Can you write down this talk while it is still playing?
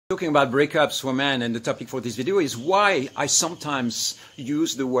Talking about breakups for men, and the topic for this video is why I sometimes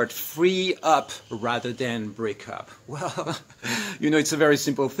use the word free up rather than break up. Well, it's a very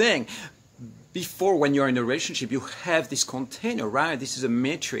simple thing. Before, when you're in a relationship, you have this container, right? This is a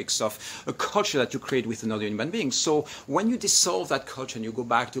matrix of a culture that you create with another human being. So when you dissolve that culture and you go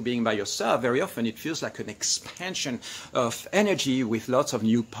back to being by yourself, very often it feels like an expansion of energy with lots of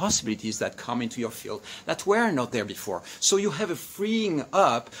new possibilities that come into your field that were not there before. So you have a freeing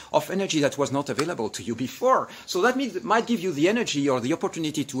up of energy that was not available to you before. So that means it might give you the energy or the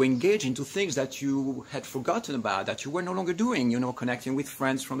opportunity to engage into things that you had forgotten about, that you were no longer doing, connecting with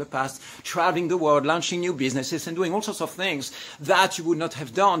friends from the past, traveling the world, launching new businesses, and doing all sorts of things that you would not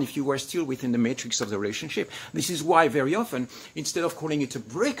have done if you were still within the matrix of the relationship. This is why very often, instead of calling it a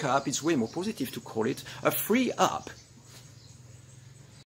breakup, it's way more positive to call it a free up.